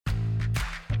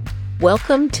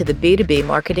Welcome to the B2B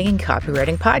Marketing and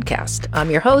Copywriting Podcast. I'm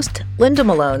your host, Linda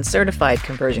Malone, certified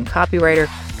conversion copywriter,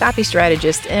 copy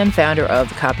strategist, and founder of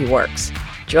The Copyworks.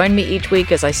 Join me each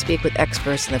week as I speak with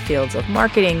experts in the fields of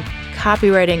marketing,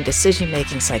 copywriting,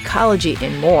 decision-making, psychology,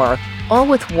 and more, all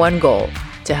with one goal,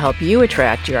 to help you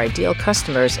attract your ideal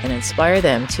customers and inspire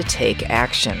them to take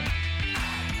action.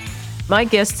 My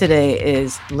guest today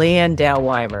is Leanne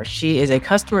Dow-Weimer. She is a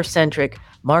customer-centric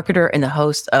marketer and the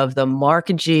host of the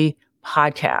Markegy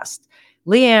podcast.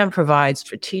 Leanne provides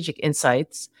strategic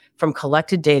insights from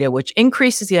collected data, which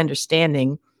increases the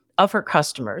understanding of her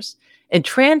customers and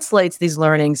translates these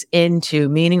learnings into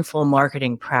meaningful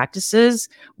marketing practices,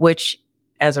 which,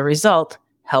 as a result,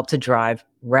 help to drive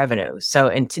revenue. So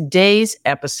in today's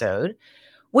episode,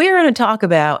 we're going to talk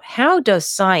about how does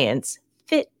science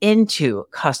fit into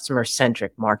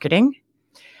customer-centric marketing?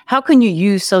 How can you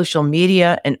use social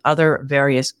media and other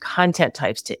various content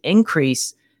types to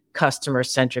increase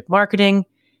customer-centric marketing?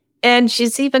 And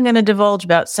she's even going to divulge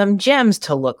about some gems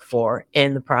to look for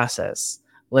in the process.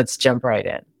 Let's jump right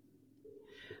in.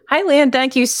 Hi, Leanne.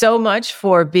 Thank you so much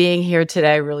for being here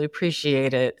today. I really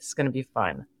appreciate it. It's going to be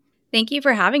fun. Thank you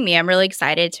for having me. I'm really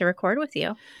excited to record with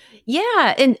you.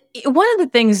 Yeah. And one of the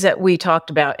things that we talked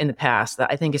about in the past that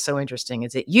I think is so interesting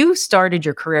is that you started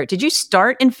your career. Did you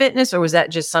start in fitness, or was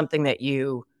that just something that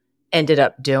you ended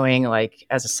up doing like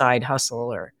as a side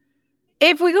hustle? Or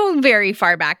if we go very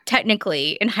far back,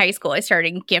 technically in high school, I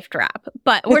started in gift wrap,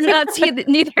 but we're not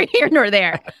neither here nor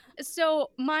there.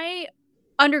 So my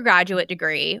undergraduate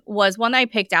degree was one that I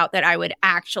picked out that I would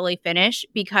actually finish,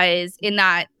 because in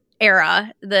that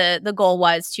era, the goal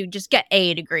was to just get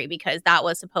a degree, because that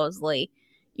was supposedly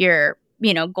your,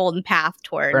 golden path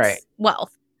towards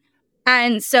wealth.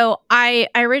 And so I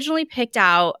originally picked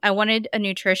out, I wanted a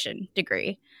nutrition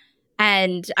degree.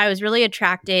 And I was really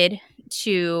attracted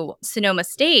to Sonoma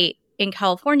State in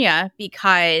California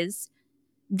because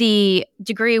the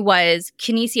degree was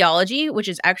kinesiology, which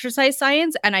is exercise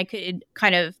science, and I could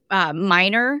kind of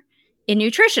minor in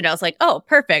nutrition. I was like, oh,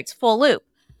 perfect, full loop.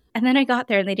 And then I got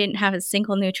there and they didn't have a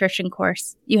single nutrition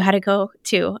course. You had to go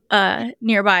to a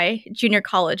nearby junior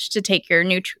college to take your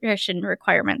nutrition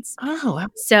requirements. Oh,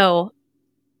 so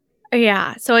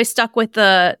yeah. So I stuck with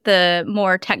the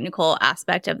more technical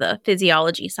aspect of the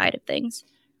physiology side of things.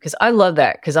 Because I love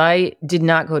that, because I did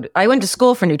not I went to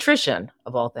school for nutrition,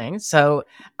 of all things. So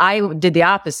I did the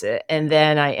opposite. And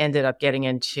then I ended up getting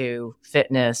into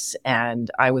fitness, and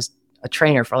I was a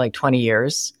trainer for like 20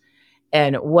 years.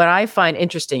 And what I find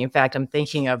interesting, in fact, I'm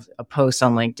thinking of a post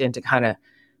on LinkedIn to kind of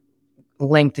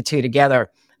link the two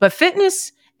together. But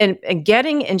fitness and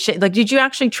getting in shape, like, did you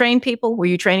actually train people? Were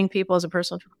you training people as a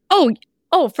personal trainer?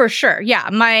 Oh, for sure. Yeah.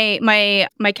 My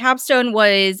capstone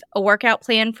was a workout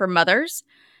plan for mothers,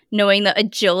 knowing the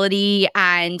agility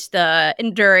and the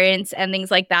endurance and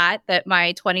things like that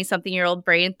my 20-something-year-old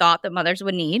brain thought that mothers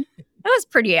would need. That was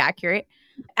pretty accurate.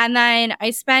 And then I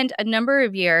spent a number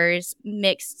of years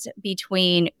mixed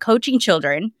between coaching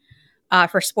children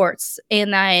for sports,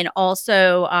 and then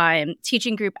also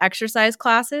teaching group exercise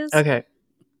classes. Okay.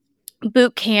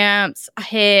 Boot camps,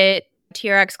 HIIT,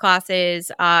 TRX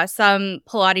classes, some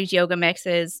Pilates yoga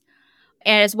mixes,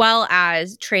 as well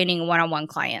as training one-on-one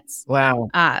clients. Wow.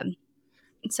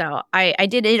 So I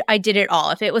did it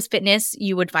all. If it was fitness,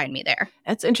 you would find me there.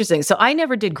 That's interesting. So I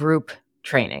never did group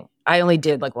training. I only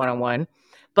did like one-on-one.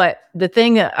 But the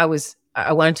thing that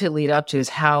I wanted to lead up to is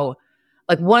how,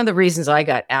 like, one of the reasons I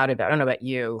got out of it, I don't know about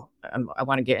you, I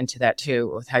want to get into that too,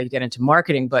 with how you get into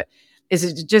marketing, but is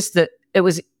it just that it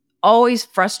was always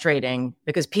frustrating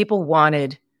because people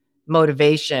wanted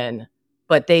motivation,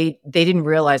 but they didn't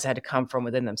realize it had to come from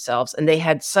within themselves. And they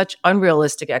had such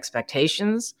unrealistic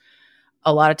expectations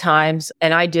a lot of times.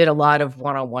 And I did a lot of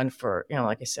one-on-one for,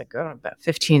 like I said, about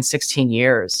 15, 16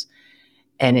 years.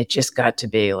 And it just got to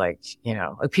be like,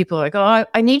 like people are like, oh,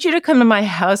 I need you to come to my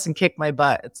house and kick my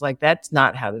butt. It's like, that's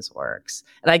not how this works.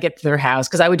 And I get to their house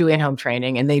because I would do in-home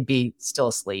training and they'd be still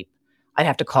asleep. I'd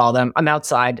have to call them. I'm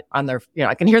outside on their,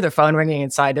 I can hear their phone ringing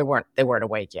inside. They weren't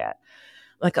awake yet.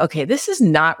 Like, okay, this is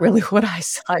not really what I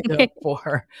signed up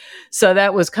for. So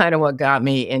that was kind of what got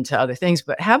me into other things.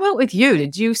 But how about with you?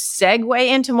 Did you segue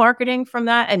into marketing from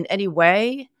that in any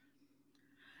way?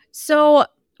 So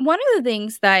one of the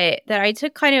things that I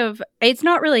took it's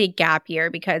not really a gap year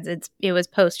because it was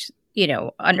post,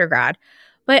 undergrad,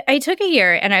 but I took a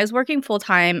year and I was working full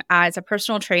time as a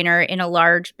personal trainer in a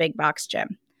large big box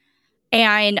gym.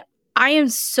 And I am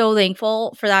so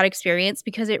thankful for that experience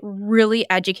because it really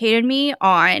educated me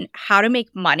on how to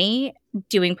make money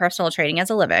doing personal training as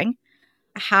a living,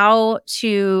 how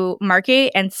to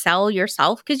market and sell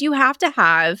yourself, because you have to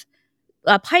have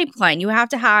a pipeline. You have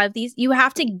to have these, you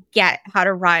have to get how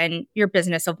to run your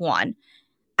business of one.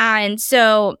 And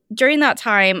so during that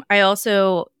time, I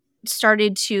also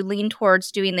started to lean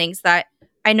towards doing things that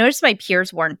I noticed my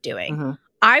peers weren't doing. Mm-hmm.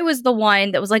 I was the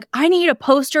one that was like, I need a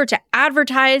poster to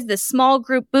advertise this small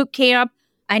group boot camp.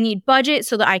 I need budget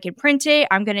so that I can print it.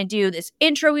 I'm going to do this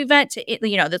intro event to,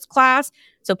 you know, this class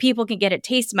so people can get a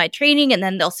taste of my training, and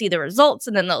then they'll see the results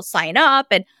and then they'll sign up.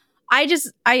 And I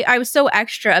was so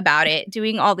extra about it,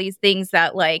 doing all these things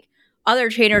that like other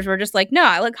trainers were just like, no,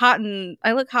 I look hot in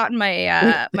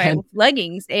my my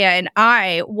leggings. And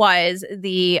I was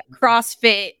the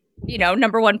CrossFit, you know,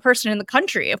 #1 person in the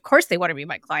country. Of course they want to be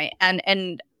my client.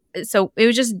 And so it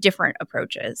was just different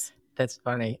approaches. That's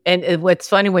funny. And what's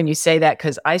funny when you say that,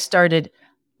 because I started,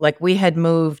 like I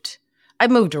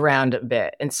moved around a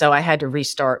bit. And so I had to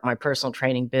restart my personal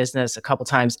training business a couple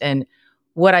times. And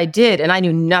what I did, and I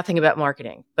knew nothing about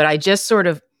marketing, but I just sort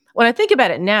of, when I think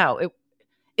about it now,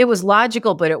 it was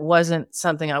logical, but it wasn't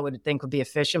something I would think would be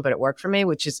efficient, but it worked for me,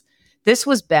 which is, this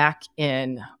was back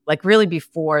in like really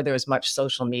before there was much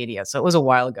social media. So it was a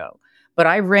while ago, but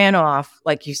I ran off,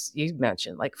 like you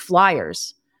mentioned, like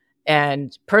flyers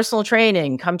and personal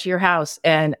training, come to your house.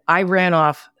 And I ran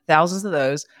off thousands of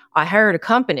those. I hired a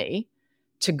company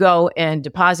to go and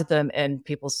deposit them in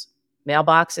people's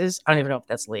mailboxes. I don't even know if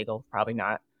that's legal. Probably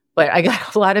not. But I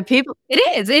got a lot of people.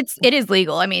 It is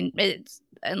legal. I mean,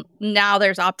 and now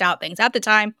there's opt-out things. At the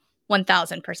time,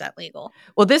 1,000% legal.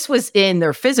 Well, this was in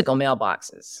their physical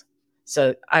mailboxes.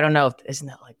 So I don't know, isn't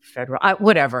that like federal?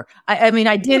 Whatever. I mean,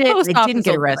 I did it. I didn't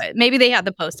get arrested. Maybe they had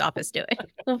the post office do it.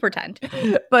 We'll pretend.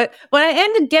 But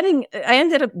I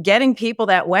ended up getting people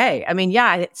that way. I mean, yeah,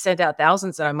 I sent out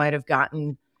thousands, and I might have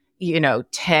gotten,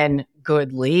 10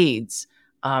 good leads.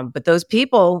 But those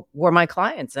people were my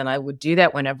clients, and I would do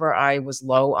that whenever I was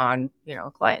low on,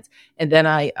 clients. And then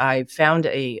I found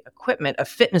a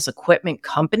fitness equipment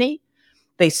company.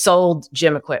 They sold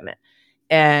gym equipment,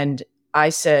 and I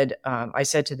said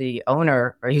to the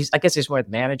owner, or I guess he's more the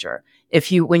manager,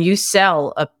 when you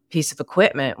sell a piece of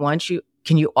equipment,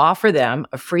 can you offer them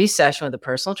a free session with a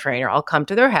personal trainer? I'll come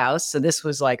to their house. So this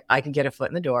was like, I could get a foot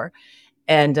in the door.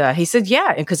 And he said,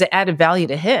 yeah, because it added value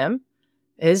to him,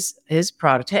 his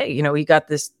product. Hey, you got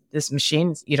this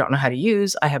machine you don't know how to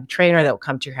use. I have a trainer that will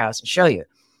come to your house and show you.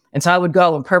 And so I would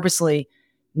go and purposely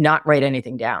not write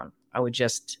anything down. I would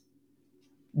just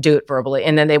do it verbally.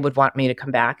 And then they would want me to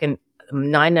come back, and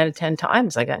 9 out of 10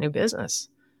 times I got new business.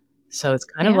 So it's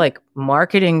kind of like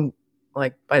marketing,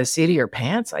 like by the seat of your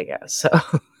pants, I guess. So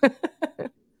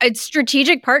it's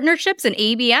strategic partnerships and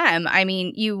ABM. I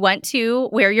mean, you went to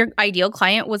where your ideal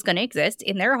client was going to exist,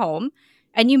 in their home,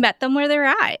 and you met them where they're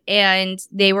at. And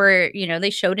they were, they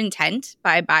showed intent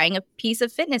by buying a piece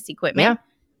of fitness equipment. Yeah.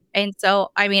 And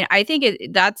so, I mean, I think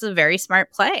that's a very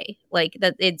smart play. Like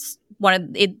that, it's one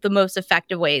of the most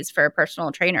effective ways for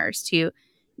personal trainers to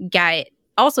get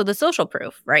also the social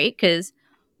proof, right? Because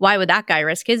why would that guy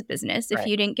risk his business if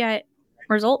you didn't get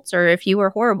results, or if you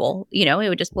were horrible? It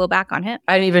would just blow back on him.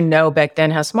 I didn't even know back then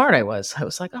how smart I was. I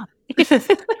was like, oh.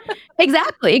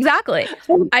 Exactly.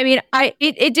 I mean,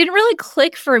 it didn't really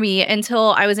click for me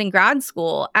until I was in grad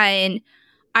school, and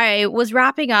I was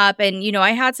wrapping up, and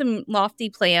I had some lofty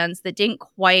plans that didn't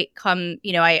quite come.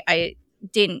 I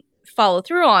didn't follow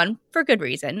through on, for good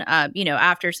reason.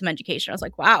 After some education, I was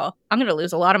like, wow, I'm going to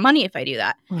lose a lot of money if I do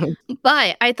that.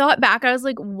 But I thought back, I was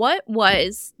like, what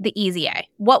was the easy A?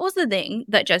 What was the thing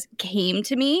that just came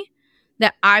to me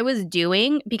that I was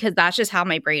doing because that's just how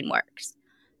my brain works?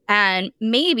 And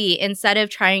maybe instead of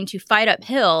trying to fight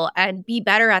uphill and be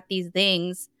better at these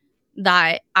things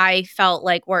that I felt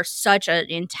like were such an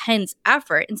intense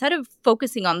effort, instead of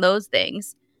focusing on those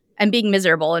things and being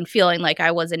miserable and feeling like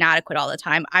I was inadequate all the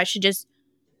time, I should just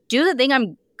do the thing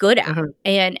I'm good at.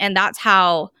 Mm-hmm. And that's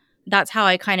how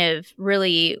I kind of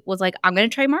really was like, I'm going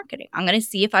to try marketing. I'm going to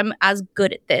see if I'm as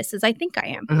good at this as I think I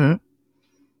am. Mm-hmm.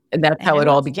 And that's how it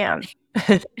all began.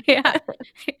 Yeah.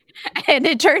 And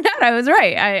it turned out I was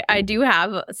right. I do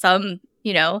have some,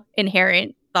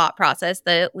 inherent thought process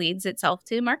that leads itself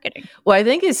to marketing. Well, I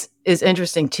think is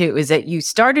interesting too, is that you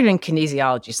started in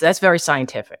kinesiology. So that's very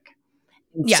scientific.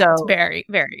 Yeah, so, it's very,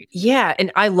 very. Yeah.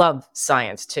 And I love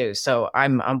science too. So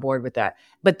I'm on board with that.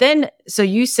 But then, so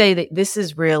you say that this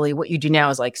is really what you do now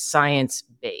is like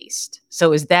science-based.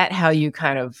 So is that how you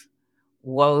kind of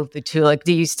wove the two? Like,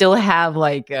 do you still have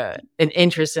like an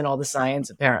interest in all the science,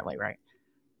 apparently, right?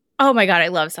 Oh my God, I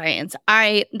love science.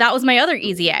 That was my other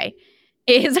easy A,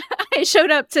 is I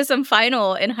showed up to some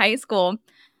final in high school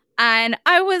and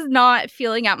I was not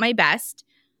feeling at my best.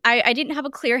 I didn't have a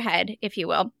clear head, if you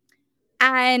will.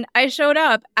 And I showed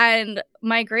up and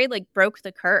my grade like broke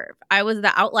the curve. I was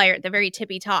the outlier at the very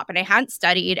tippy top and I hadn't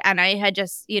studied and I had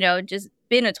just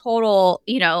been a total,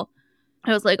 I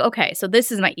was like, okay, so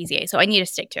this is my easy A. So I need to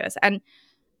stick to this.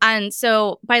 And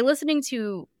so by listening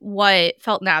to what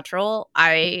felt natural,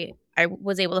 I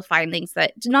was able to find things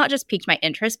that did not just piqued my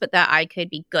interest, but that I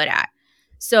could be good at.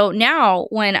 So now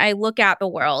when I look at the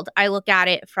world, I look at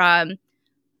it from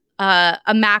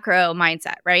a macro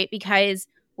mindset, right? Because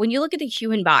when you look at the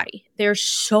human body, there's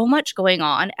so much going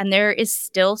on and there is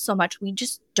still so much we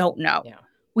just don't know. Yeah.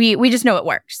 We just know it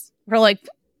works. We're like,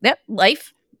 yep,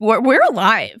 life, we're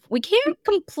alive. We can't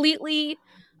completely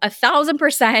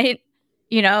 1,000%,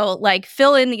 like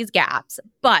fill in these gaps.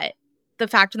 But the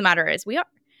fact of the matter is we are.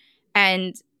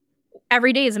 And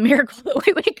every day is a miracle that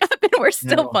we wake up and we're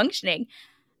still functioning.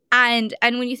 And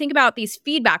when you think about these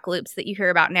feedback loops that you hear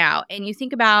about now, and you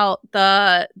think about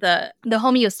the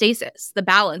homeostasis, the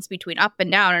balance between up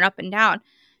and down,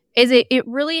 is it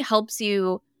really helps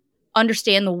you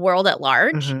understand the world at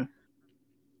large.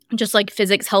 Mm-hmm. Just like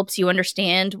physics helps you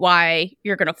understand why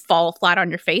you're going to fall flat on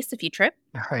your face if you trip.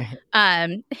 Right.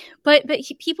 But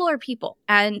people are people,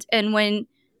 and when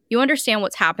you understand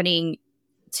what's happening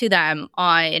to them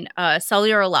on a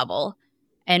cellular level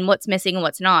and what's missing and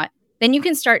what's not, then you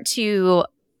can start to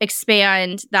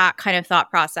expand that kind of thought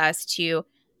process to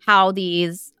how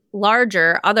these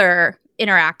larger other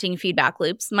interacting feedback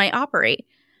loops might operate.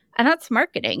 And that's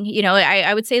marketing.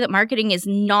 I would say that marketing is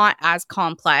not as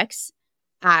complex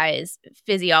as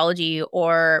physiology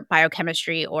or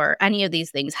biochemistry or any of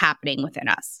these things happening within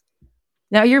us.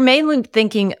 Now, you're mainly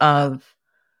thinking of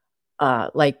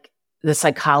like the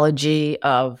psychology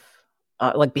of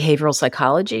like behavioral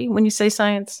psychology when you say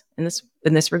science in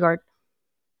this regard?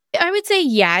 I would say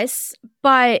yes,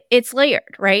 but it's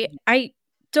layered, right? I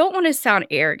don't want to sound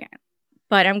arrogant,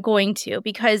 but I'm going to,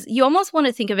 because you almost want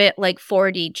to think of it like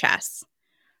 4D chess,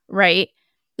 right?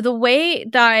 The way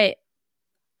that,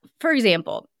 for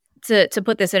example, to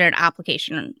put this in an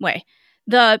application way,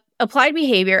 the applied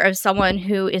behavior of someone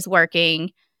who is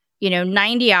working,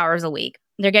 90 hours a week,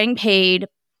 they're getting paid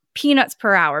peanuts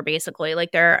per hour, basically,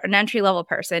 like they're an entry-level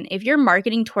person. If you're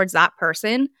marketing towards that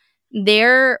person,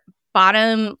 their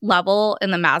bottom level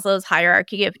in the Maslow's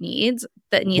hierarchy of needs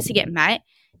that needs to get met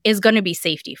is going to be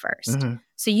safety first. Mm-hmm.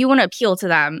 So you want to appeal to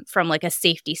them from like a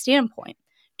safety standpoint,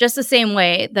 just the same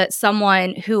way that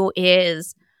someone who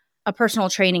is a personal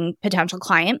training potential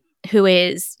client who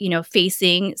is,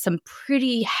 facing some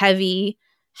pretty heavy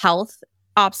health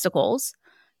obstacles,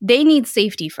 they need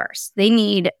safety first. They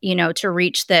need, to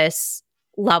reach this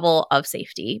level of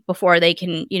safety before they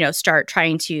can, start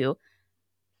trying to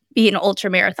be an ultra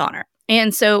marathoner.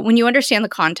 And so when you understand the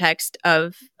context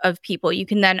of people, you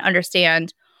can then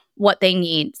understand what they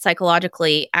need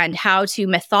psychologically and how to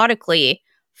methodically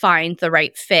find the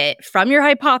right fit from your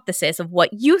hypothesis of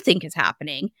what you think is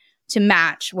happening to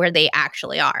match where they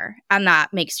actually are. And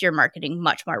that makes your marketing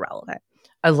much more relevant.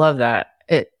 I love that.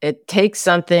 It takes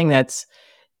something that's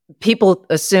people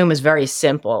assume is very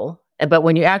simple, but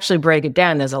when you actually break it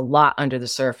down, there's a lot under the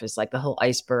surface, like the whole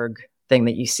iceberg thing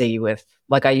that you see with,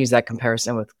 like I use that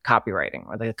comparison with copywriting,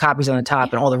 or the copy's on the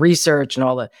top and all the research and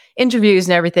all the interviews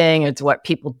and everything. It's what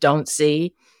people don't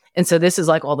see. And so this is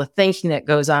like all the thinking that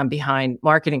goes on behind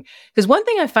marketing. Because one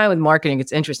thing I find with marketing,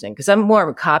 it's interesting because I'm more of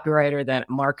a copywriter than a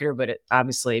marketer, but it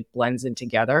obviously blends in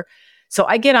together. So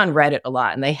I get on Reddit a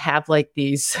lot and they have like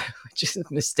these, which is a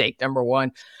mistake, number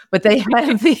one, but they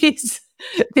have these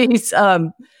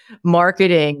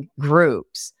marketing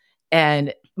groups,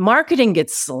 and marketing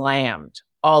gets slammed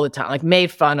all the time, like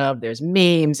made fun of. There's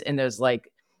memes and there's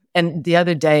like, and the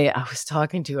other day I was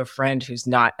talking to a friend who's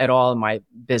not at all in my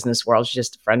business world. She's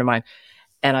just a friend of mine.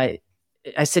 And I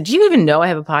said, do you even know I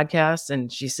have a podcast?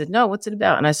 And she said, no, what's it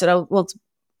about? And I said, oh, well, it's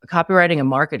copywriting and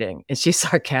marketing. And she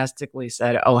sarcastically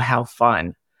said, oh, how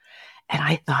fun. And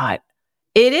I thought,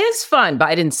 it is fun, but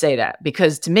I didn't say that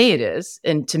because to me it is.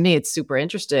 And to me, it's super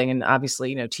interesting. And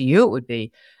obviously, to you, it would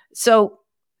be. So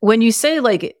when you say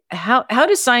like, how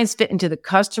does science fit into the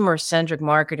customer-centric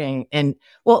marketing? And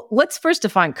well, let's first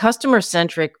define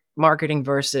customer-centric marketing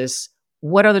versus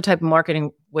what other type of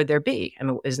marketing would there be? I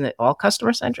mean, isn't it all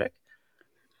customer-centric?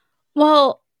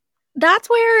 Well, that's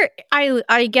where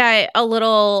I get a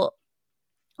little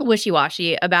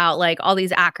wishy-washy about like all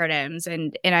these acronyms,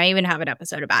 and I even have an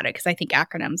episode about it because I think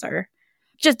acronyms are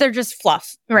they're just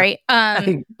fluff, right?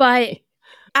 But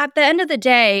at the end of the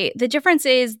day, the difference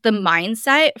is the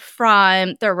mindset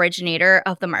from the originator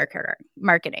of the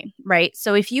marketing, right?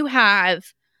 So if you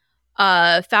have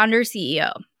a founder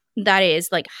CEO that is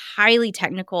like highly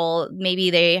technical, maybe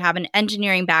they have an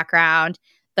engineering background,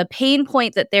 the pain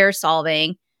point that they're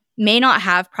solving may not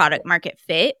have product market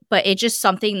fit, but it's just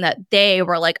something that they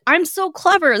were like, I'm so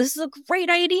clever. This is a great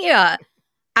idea.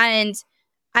 And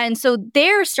so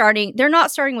they're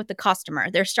not starting with the customer.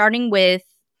 They're starting with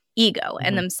ego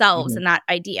and themselves and that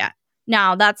idea.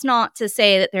 Now, that's not to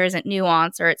say that there isn't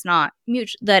nuance or it's not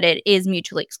that it is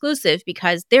mutually exclusive,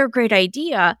 because their great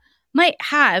idea might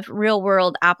have real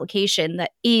world application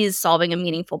that is solving a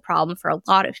meaningful problem for a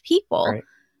lot of people. Right.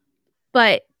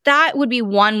 But that would be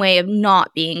one way of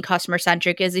not being customer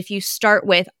centric, is if you start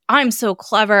with, I'm so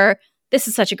clever, this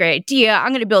is such a great idea,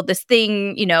 I'm going to build this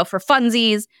thing, for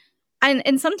funsies.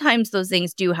 And sometimes those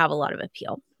things do have a lot of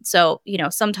appeal. So,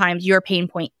 sometimes your pain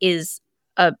point is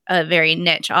a very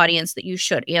niche audience that you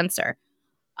should answer.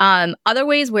 Other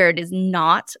ways where it is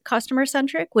not customer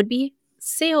centric would be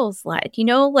sales led,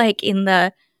 like in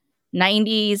the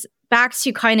 90s, back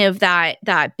to kind of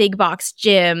that big box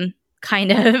gym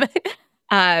kind of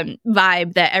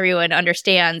vibe that everyone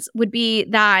understands, would be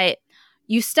that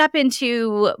you step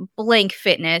into blank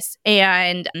fitness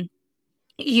and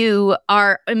you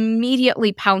are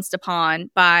immediately pounced upon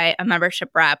by a membership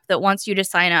rep that wants you to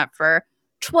sign up for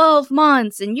 12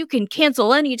 months and you can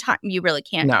cancel anytime. You really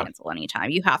can't cancel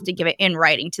anytime. You have to give it in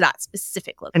writing to that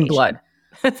specific location. And blood.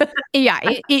 Yeah.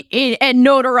 And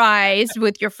notarized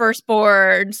with your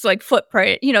firstborn's like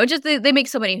footprint, just they make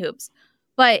so many hoops.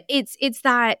 But it's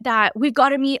that we've got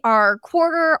to meet our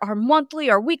quarter, our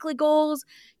monthly, our weekly goals.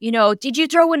 Did you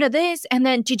throw into this? And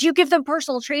then did you give them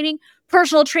personal training?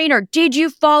 Personal trainer, did you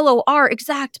follow our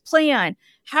exact plan?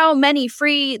 How many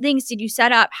free things did you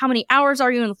set up? How many hours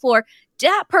are you on the floor?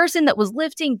 That person that was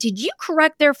lifting, did you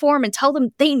correct their form and tell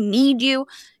them they need you?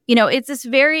 It's this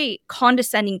very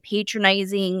condescending,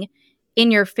 patronizing,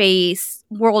 in your face,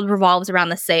 world revolves around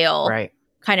the sale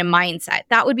kind of mindset.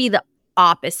 That would be the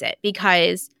opposite,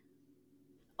 because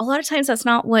a lot of times that's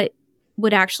not what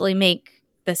would actually make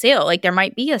the sale. Like, there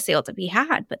might be a sale to be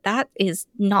had, but that is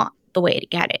not the way to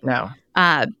get it. No.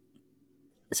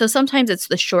 So sometimes it's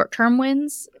the short-term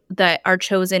wins that are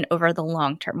chosen over the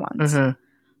long-term ones.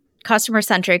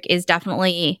 Customer-centric is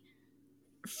definitely,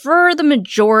 for the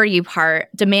majority part,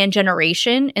 demand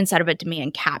generation instead of a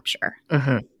demand capture.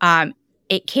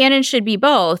 It can and should be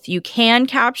both. You can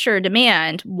capture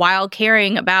demand while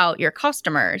caring about your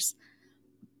customers,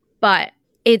 but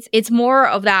it's more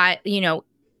of that,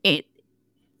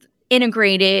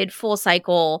 integrated full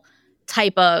cycle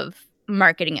type of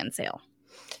marketing and sale.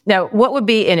 Now, what would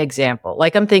be an example?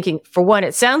 Like, I'm thinking, for one,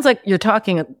 it sounds like you're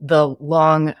playing the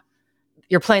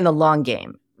long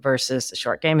game versus the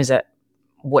short game. Is that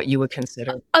what you would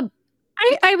consider?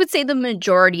 I would say the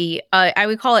majority, I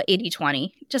would call it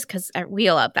 80-20, just because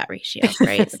we love that ratio,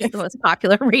 right? It's the most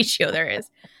popular ratio there is.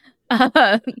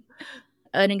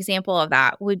 An example of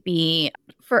that would be,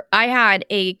 I had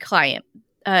a client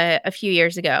a few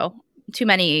years ago, too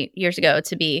many years ago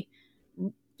to be,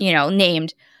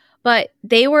 named, but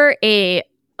they were a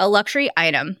luxury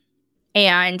item,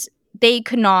 and they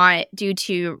could not, due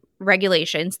to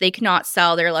regulations, they could not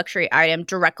sell their luxury item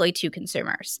directly to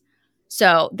consumers.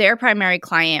 So their primary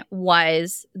client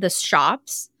was the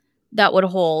shops that would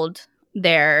hold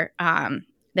their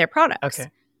products.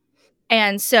 Okay.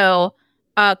 And so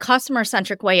a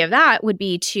customer-centric way of that would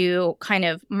be to kind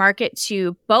of market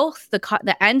to both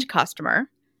the end customer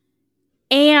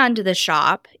and the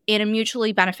shop in a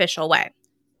mutually beneficial way.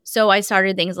 So I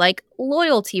started things like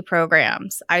loyalty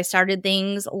programs. I started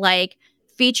things like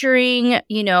featuring,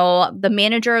 the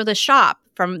manager of the shop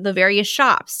from the various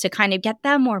shops to kind of get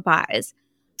them more buys,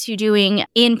 to doing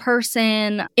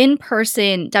in-person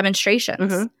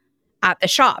demonstrations at the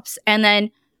shops. And then,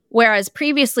 whereas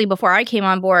previously, before I came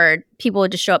on board, people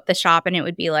would just show up at the shop and it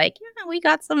would be like, we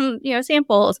got some,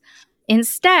 samples.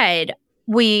 Instead,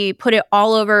 we put it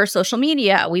all over social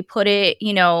media. We put it,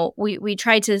 we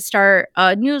tried to start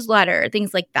a newsletter,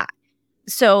 things like that.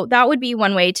 So that would be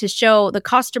one way to show the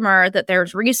customer that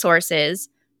there's resources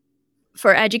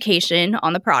for education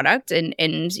on the product and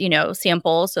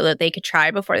samples so that they could try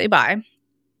before they buy.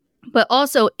 But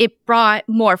also it brought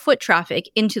more foot traffic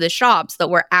into the shops that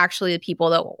were actually the people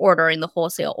that were ordering the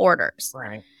wholesale orders.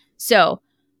 Right. So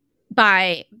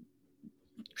by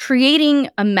creating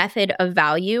a method of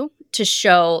value to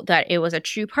show that it was a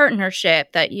true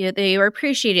partnership, that they were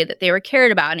appreciated, that they were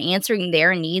cared about, and answering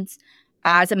their needs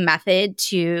as a method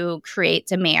to create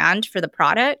demand for the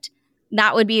product,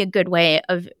 that would be a good way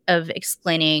of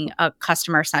explaining a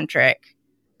customer-centric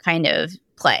kind of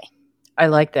play. I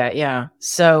like that, yeah.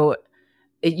 So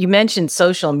you mentioned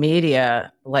social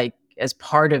media, like, as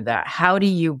part of that. How do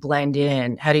you blend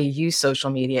in? How do you use social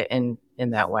media in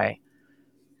that way?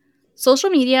 social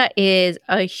media is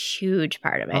a huge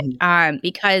part of it,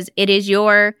 because it is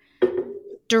your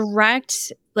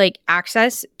direct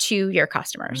access to your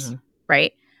customers,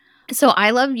 right? So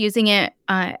I love using it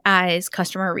as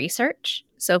customer research.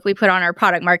 So if we put on our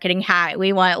product marketing hat,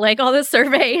 we want all the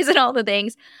surveys and all the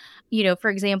things. For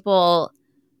example,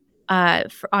 on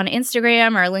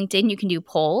Instagram or LinkedIn, you can do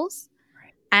polls.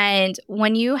 Right. And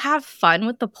when you have fun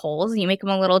with the polls, you make them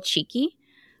a little cheeky,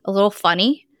 a little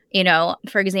funny.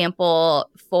 For example,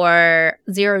 for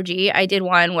Zero G, I did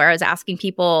one where I was asking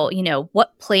people,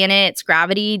 what planet's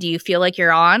gravity do you feel like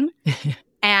you're on?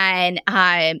 And,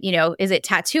 is it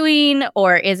Tatooine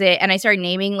or is it, and I started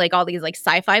naming all these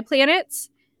sci-fi planets.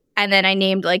 And then I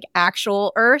named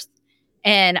actual Earth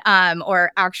and,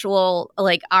 or actual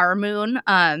our moon,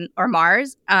 or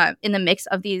Mars, in the mix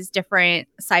of these different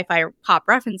sci-fi pop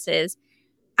references.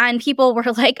 And people were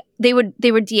they would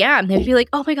DM, they'd be like,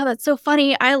 oh my God, that's so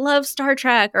funny. I love Star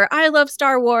Trek, or I love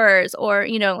Star Wars, or,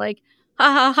 ha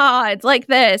ha ha, it's like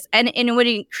this. And it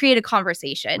would create a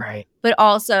conversation, right? But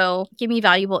also give me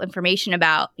valuable information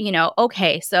about,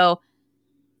 okay, so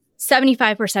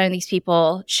 75% of these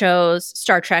people chose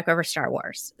Star Trek over Star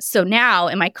Wars. So now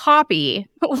in my copy,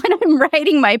 when I'm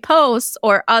writing my posts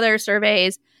or other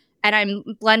surveys, and I'm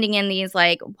blending in these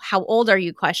how old are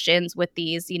you questions with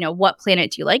these, what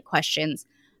planet do you like questions,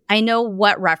 I know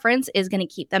what reference is going to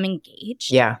keep them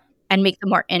engaged. Yeah. And make them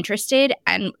more interested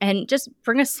and just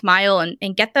bring a smile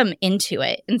and get them into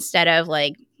it instead of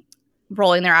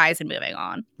rolling their eyes and moving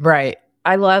on. Right.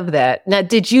 I love that. Now,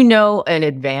 did you know in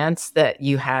advance that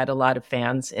you had a lot of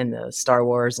fans in the Star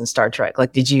Wars and Star Trek?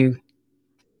 Did you?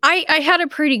 I had a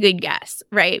pretty good guess,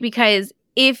 right? Because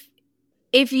if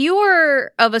you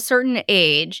were of a certain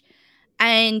age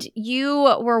and you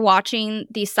were watching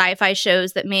these sci-fi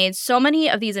shows that made so many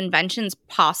of these inventions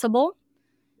possible,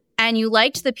 and you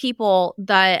liked the people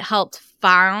that helped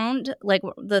found,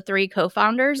 the 3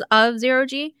 co-founders of Zero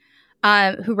G,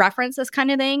 who reference this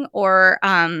kind of thing, or,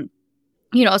 some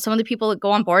of the people that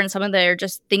go on board and some of their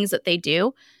just things that they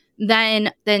do,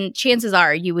 then chances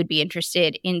are you would be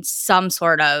interested in some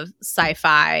sort of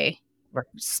sci-fi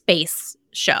space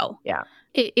show. Yeah.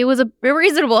 It was a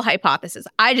reasonable hypothesis.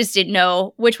 I just didn't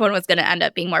know which one was going to end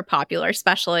up being more popular,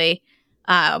 especially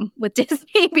with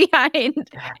Disney behind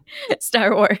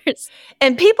Star Wars.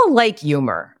 And people like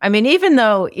humor. I mean, even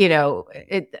though,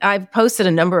 I've posted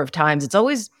a number of times, it's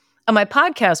always on my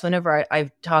podcast, whenever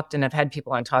I've talked and I've had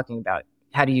people on talking about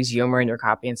how to use humor in your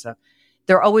copy and stuff,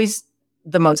 they're always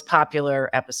the most popular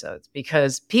episodes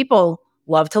because people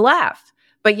love to laugh,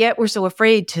 but yet we're so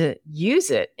afraid to use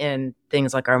it in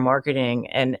things like our marketing.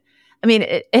 And I mean,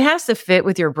 it has to fit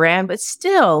with your brand, but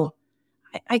still,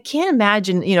 I can't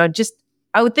imagine,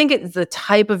 I would think it's the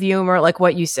type of humor, like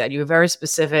what you said. You were very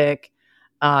specific,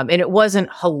 and it wasn't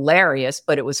hilarious,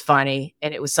 but it was funny,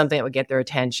 and it was something that would get their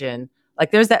attention.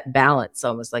 There's that balance,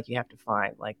 almost you have to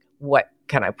find, what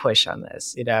can I push on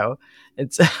this,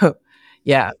 And so,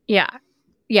 yeah.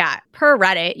 Yeah. Per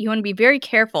Reddit, you want to be very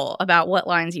careful about what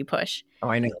lines you push. Oh,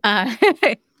 I know.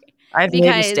 I've made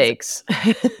mistakes.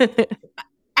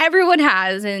 Everyone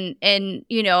has, and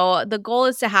the goal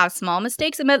is to have small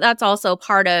mistakes, and that's also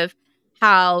part of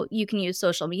how you can use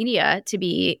social media to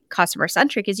be customer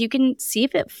centric is you can see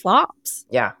if it flops.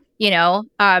 Yeah.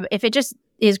 If it just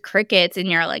is crickets and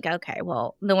you're okay,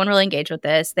 well, no one really engaged with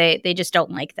this. They just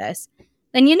don't like this.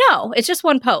 Then it's just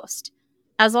one post.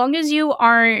 As long as you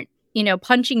aren't,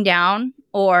 punching down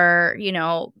or,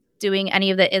 doing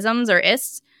any of the isms or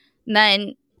ists,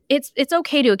 then it's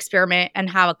okay to experiment and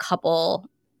have a couple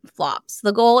flops.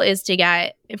 The goal is to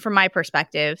get, from my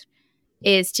perspective,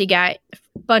 is to get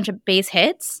a bunch of base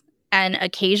hits and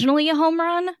occasionally a home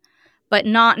run, but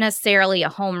not necessarily a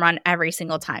home run every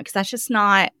single time, because that's just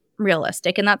not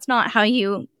realistic, and that's not how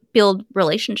you build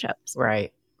relationships.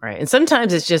 Right. And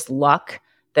sometimes it's just luck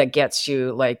that gets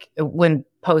you, when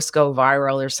posts go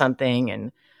viral or something.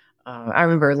 And I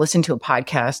remember listening to a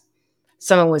podcast.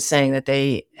 Someone was saying that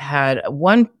they had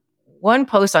one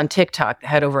post on TikTok that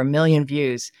had over 1 million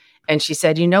views. And she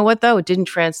said, you know what, though? It didn't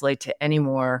translate to any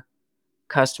more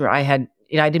customer. I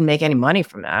didn't make any money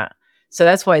from that. So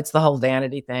that's why it's the whole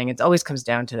vanity thing. It always comes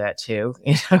down to that too,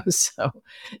 so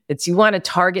you want to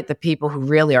target the people who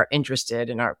really are interested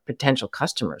and are potential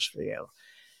customers for you.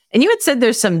 And you had said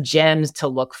there's some gems to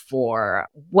look for.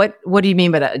 What do you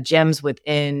mean by that? Gems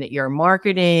within your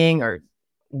marketing, or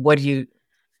what do you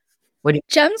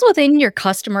gems within your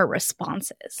customer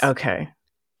responses? Okay.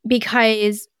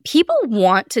 Because people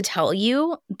want to tell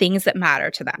you things that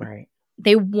matter to them. Right.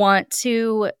 They want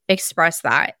to express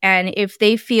that. And if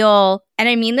they feel, and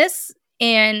I mean this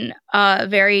in a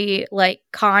very like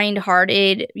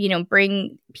kind-hearted,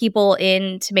 bring people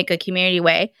in to make a community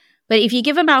way. But if you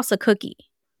give a mouse a cookie,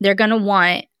 they're going to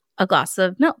want a glass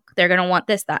of milk. They're going to want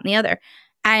this, that, and the other.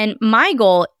 And my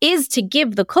goal is to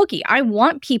give the cookie. I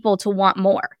want people to want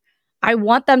more. I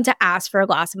want them to ask for a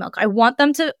glass of milk. I want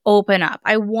them to open up.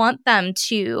 I want them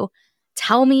to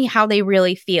tell me how they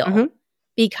really feel,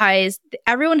 because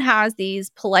everyone has these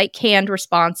polite, canned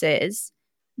responses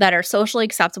that are socially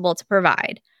acceptable to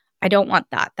provide. I don't want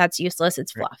that. That's useless.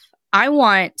 It's fluff. I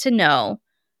want to know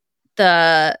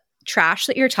the trash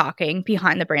that you're talking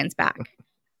behind the brand's back.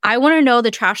 I want to know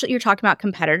the trash that you're talking about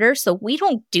competitors, so we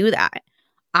don't do that.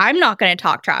 I'm not going to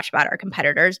talk trash about our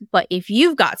competitors, but if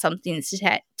you've got something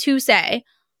to say,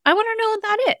 I want to know what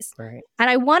that is. Right. And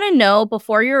I want to know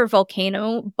before you're a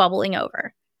volcano bubbling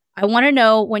over. I want to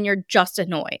know when you're just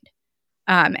annoyed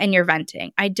and you're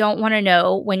venting. I don't want to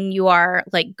know when you are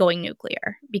like going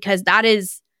nuclear, because that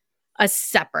is a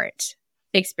separate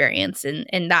experience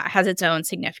and that has its own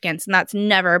significance. And that's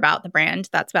never about the brand.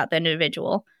 That's about the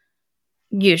individual,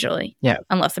 usually. Yeah.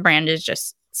 Unless the brand is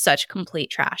just such complete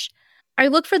trash. I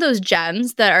look for those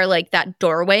gems that are like that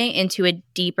doorway into a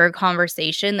deeper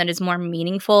conversation that is more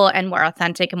meaningful and more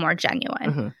authentic and more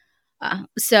genuine.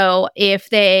 So if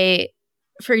they,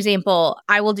 for example,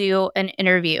 I will do an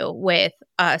interview with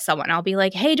someone. I'll be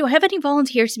like, hey, do I have any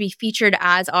volunteers to be featured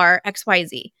as our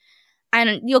XYZ?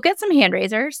 And you'll get some hand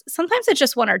raisers. Sometimes it's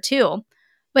just one or two.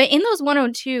 But in those one or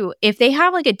two, if they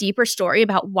have like a deeper story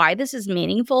about why this is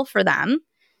meaningful for them,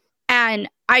 and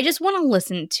I just want to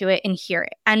listen to it and hear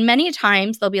it. And many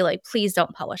times they'll be like, please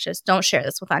don't publish this. Don't share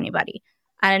this with anybody.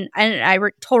 And I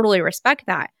totally respect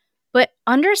that. But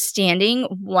understanding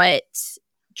what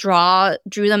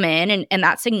drew them in and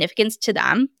that significance to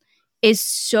them is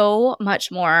so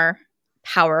much more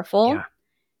powerful. Yeah.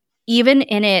 Even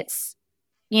in its,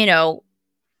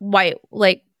 white,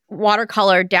 like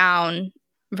watercolor down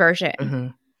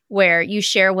version where you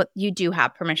share what you do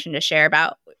have permission to share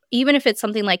about, even if it's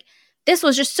something like, this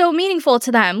was just so meaningful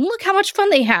to them. Look how much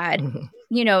fun they had.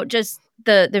 Just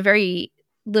the very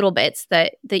little bits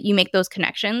that you make those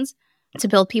connections to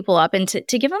build people up and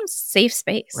to give them safe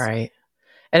space. Right.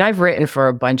 And I've written for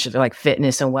a bunch of like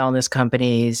fitness and wellness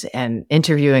companies and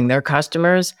interviewing their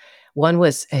customers. One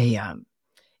was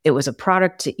it was a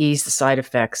product to ease the side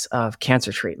effects of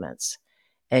cancer treatments.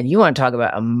 And you want to talk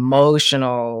about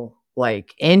emotional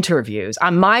like interviews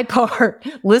on my part,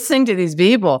 listening to these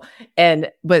people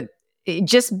but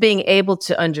just being able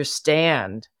to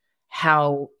understand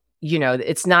how,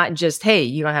 it's not just, hey,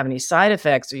 you don't have any side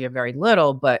effects or you have very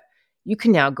little, but you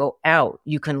can now go out,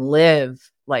 you can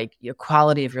live like your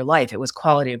quality of your life. It was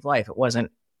quality of life. It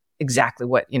wasn't exactly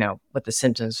what the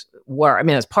symptoms were. I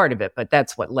mean, it's part of it, but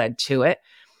that's what led to it.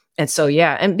 And so,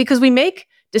 yeah. And because we make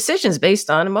decisions based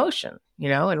on emotion,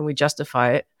 and we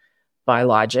justify it by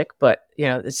logic, but,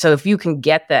 so if you can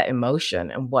get that emotion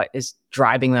and what is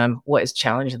driving them, what is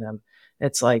challenging them,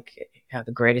 it's like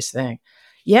the greatest thing.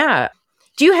 Yeah.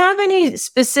 Do you have any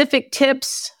specific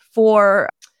tips for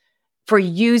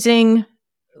using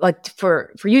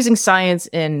for using science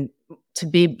to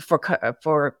be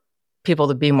for people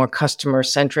to be more customer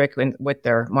centric with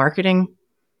their marketing?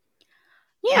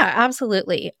 Yeah,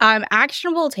 absolutely.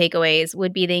 Actionable takeaways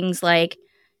would be things like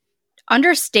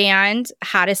understand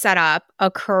how to set up a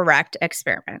correct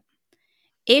experiment.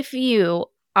 If you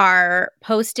are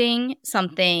posting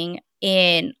something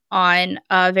on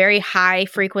a very high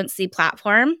frequency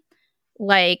platform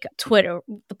like Twitter,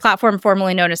 the platform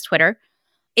formerly known as Twitter,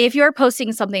 if you're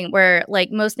posting something where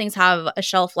like most things have a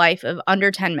shelf life of under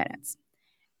 10 minutes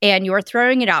and you're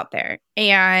throwing it out there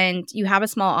and you have a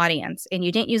small audience and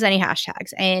you didn't use any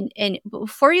hashtags and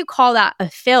before you call that a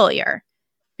failure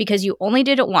because you only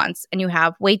did it once and you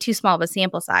have way too small of a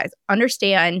sample size,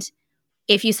 understand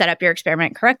if you set up your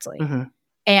experiment correctly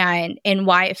and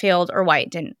why it failed or why it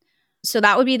didn't. So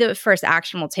that would be the first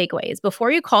actionable takeaways.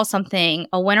 Before you call something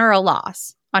a win or a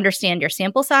loss, understand your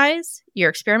sample size, your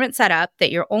experiment setup,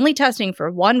 that you're only testing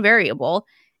for one variable,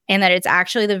 and that it's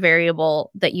actually the variable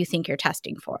that you think you're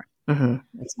testing for.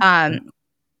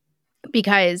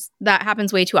 Because that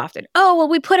happens way too often. Oh, well,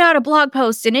 we put out a blog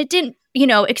post and it didn't,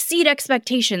 exceed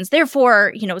expectations.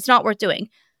 Therefore, it's not worth doing.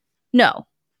 No,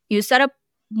 you set up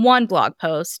one blog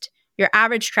post. Your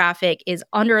average traffic is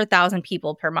under 1,000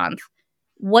 people per month.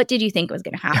 What did you think was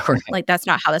going to happen? Right. Like, that's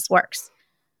not how this works.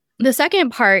 The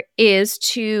second part is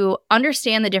to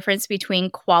understand the difference between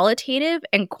qualitative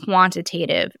and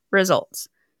quantitative results.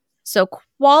 So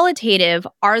qualitative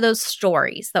are those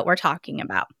stories that we're talking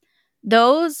about.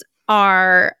 Those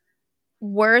are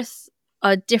worth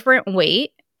a different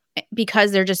weight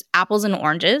because they're just apples and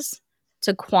oranges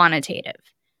to quantitative.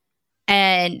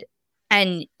 And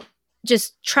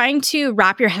just trying to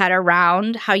wrap your head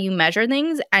around how you measure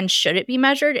things and should it be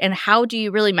measured and how do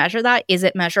you really measure that? Is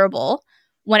it measurable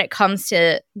when it comes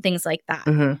to things like that?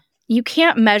 Mm-hmm. You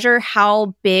can't measure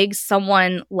how big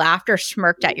someone laughed or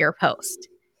smirked at your post.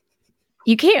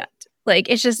 You can't. Like,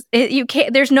 it's just, you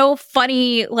can't, there's no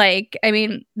funny, like, I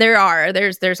mean,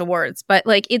 there's awards, but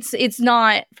like, it's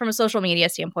not, from a social media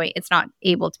standpoint, it's not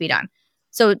able to be done.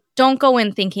 So don't go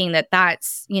in thinking that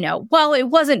that's, well, it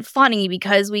wasn't funny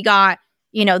because we got,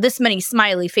 this many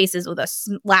smiley faces with us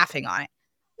laughing on it.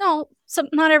 No,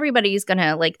 not everybody's going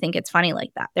to like think it's funny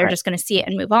like that. They're just going to see it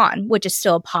and move on, which is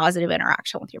still a positive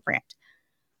interaction with your brand.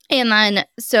 And then,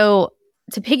 so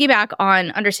to piggyback on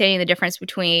understanding the difference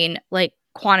between like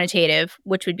quantitative,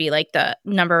 which would be like the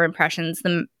number of impressions,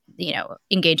 the,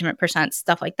 engagement percent,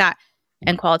 stuff like that,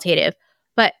 and qualitative,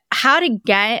 but how to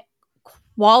get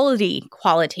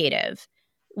qualitative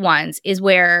ones is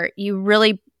where you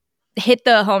really hit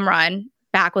the home run.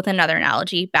 Back with another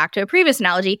analogy, back to a previous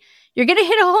analogy, you're going to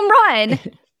hit a home run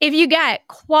if you get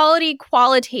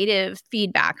qualitative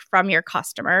feedback from your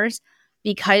customers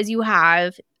because you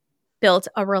have built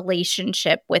a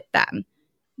relationship with them.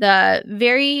 The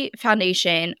very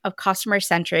foundation of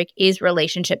customer-centric is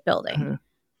relationship building. Mm-hmm.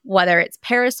 Whether it's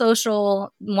parasocial,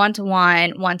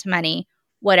 one-to-one, one-to-many,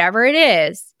 whatever it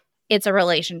is, it's a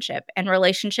relationship. And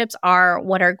relationships are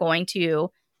what are going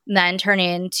to then turn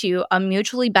into a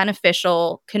mutually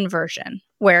beneficial conversion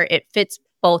where it fits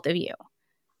both of you.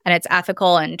 And it's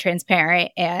ethical and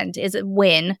transparent and is a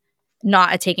win,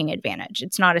 not a taking advantage.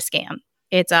 It's not a scam.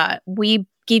 It's we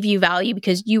give you value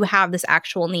because you have this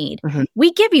actual need. Mm-hmm.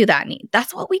 We give you that need.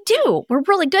 That's what we do. We're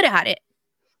really good at it.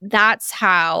 That's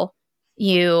how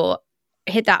you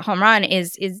hit that home run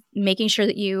is making sure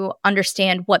that you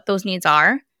understand what those needs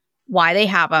are, why they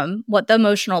have them, what the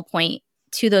emotional point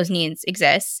to those needs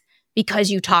exists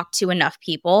because you talked to enough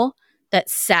people that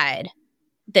said,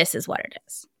 this is what it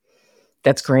is.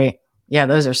 That's great. Yeah,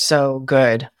 those are so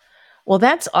good. Well,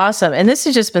 that's awesome. And this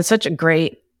has just been such a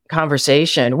great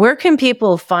conversation. Where can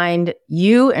people find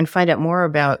you and find out more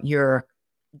about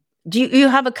do you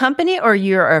have a company or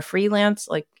you're a freelance?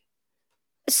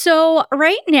 So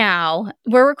right now,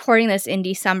 we're recording this in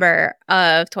December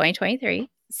of 2023.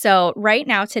 So right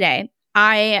now, today,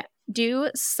 I do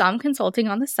some consulting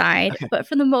on the side, but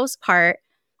for the most part,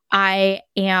 I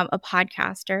am a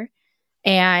podcaster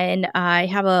and I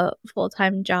have a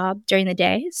full-time job during the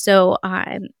day. So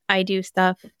I do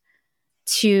stuff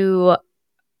to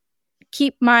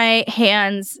keep my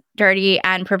hands dirty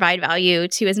and provide value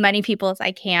to as many people as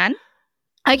I can.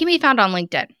 I can be found on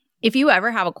LinkedIn. If you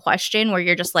ever have a question where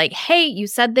you're just like, hey, you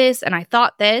said this and I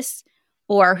thought this,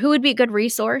 or who would be a good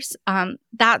resource,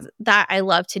 that I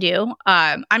love to do.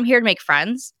 I'm here to make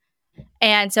friends.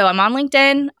 And so I'm on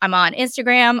LinkedIn. I'm on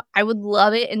Instagram. I would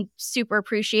love it and super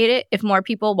appreciate it if more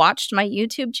people watched my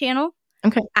YouTube channel.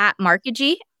 Okay. At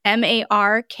Markigy,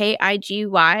 Markigy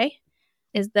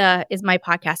is my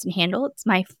podcasting handle. It's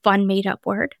my fun made up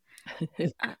word.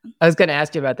 I was going to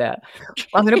ask you about that.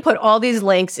 I'm going to put all these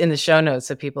links in the show notes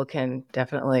so people can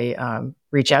definitely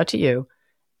reach out to you.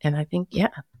 And I think,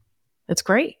 that's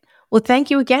great. Well, thank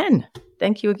you again.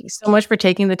 Thank you so much for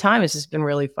taking the time. This has been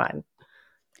really fun.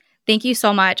 Thank you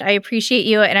so much. I appreciate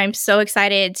you. And I'm so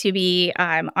excited to be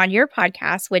on your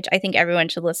podcast, which I think everyone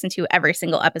should listen to every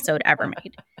single episode ever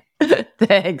made.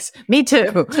 Thanks. Me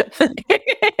too.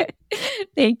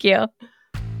 Thank you.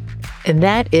 And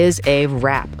that is a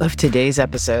wrap of today's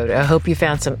episode. I hope you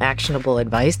found some actionable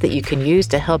advice that you can use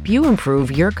to help you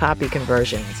improve your copy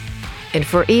conversions. And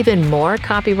for even more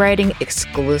copywriting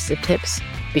exclusive tips,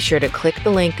 be sure to click the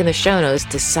link in the show notes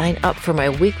to sign up for my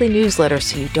weekly newsletter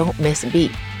so you don't miss a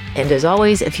beat. And as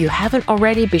always, if you haven't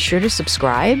already, be sure to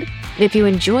subscribe. And if you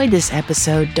enjoyed this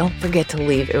episode, don't forget to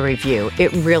leave a review.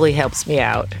 It really helps me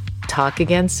out. Talk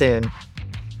again soon.